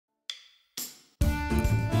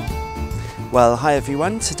Well, hi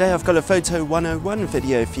everyone, today I've got a Photo 101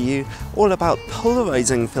 video for you all about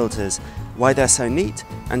polarizing filters, why they're so neat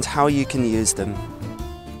and how you can use them.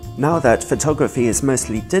 Now that photography is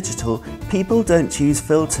mostly digital, people don't use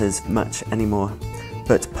filters much anymore.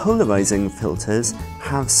 But polarizing filters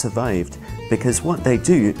have survived because what they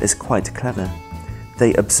do is quite clever.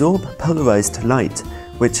 They absorb polarized light,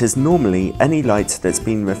 which is normally any light that's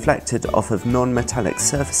been reflected off of non-metallic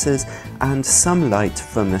surfaces and some light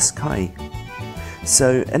from the sky.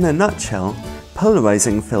 So in a nutshell,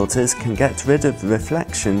 polarizing filters can get rid of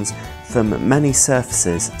reflections from many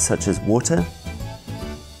surfaces such as water,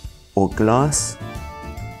 or glass,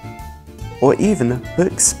 or even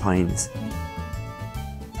book spines.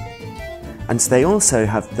 And they also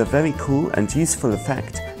have the very cool and useful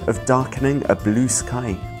effect of darkening a blue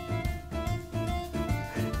sky.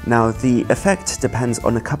 Now, the effect depends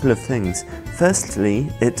on a couple of things.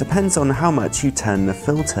 Firstly, it depends on how much you turn the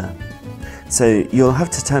filter. So you'll have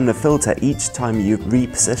to turn the filter each time you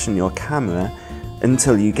reposition your camera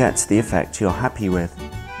until you get the effect you're happy with.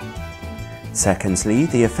 Secondly,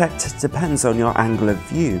 the effect depends on your angle of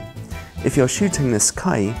view. If you're shooting the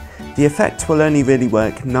sky, the effect will only really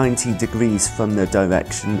work 90 degrees from the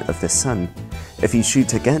direction of the sun. If you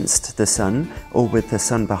shoot against the sun or with the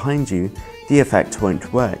sun behind you, the effect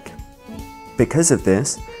won't work. Because of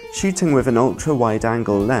this, shooting with an ultra-wide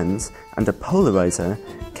angle lens and a polarizer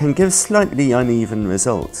can give slightly uneven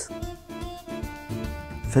results.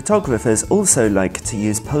 Photographers also like to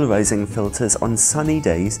use polarizing filters on sunny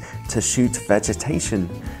days to shoot vegetation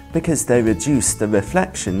because they reduce the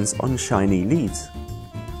reflections on shiny leaves.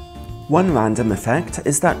 One random effect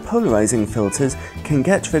is that polarizing filters can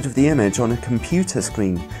get rid of the image on a computer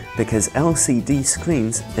screen because LCD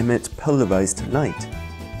screens emit polarized light.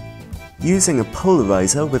 Using a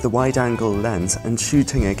polarizer with a wide-angle lens and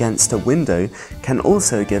shooting against a window can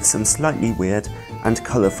also give some slightly weird and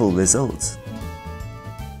colourful results.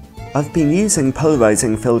 I've been using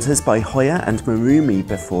polarizing filters by Hoya and Marumi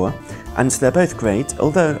before, and they're both great,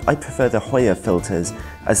 although I prefer the Hoya filters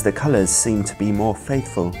as the colours seem to be more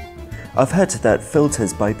faithful. I've heard that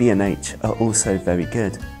filters by B&H are also very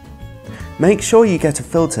good. Make sure you get a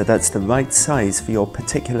filter that's the right size for your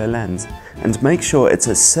particular lens, and make sure it's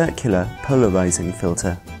a circular polarizing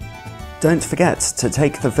filter. Don't forget to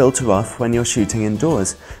take the filter off when you're shooting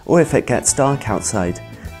indoors, or if it gets dark outside,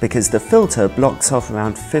 because the filter blocks off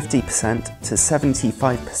around 50% to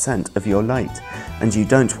 75% of your light, and you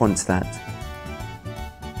don't want that.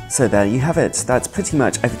 So there you have it, that's pretty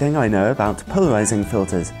much everything I know about polarizing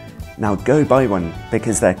filters. Now go buy one,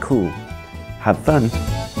 because they're cool. Have fun!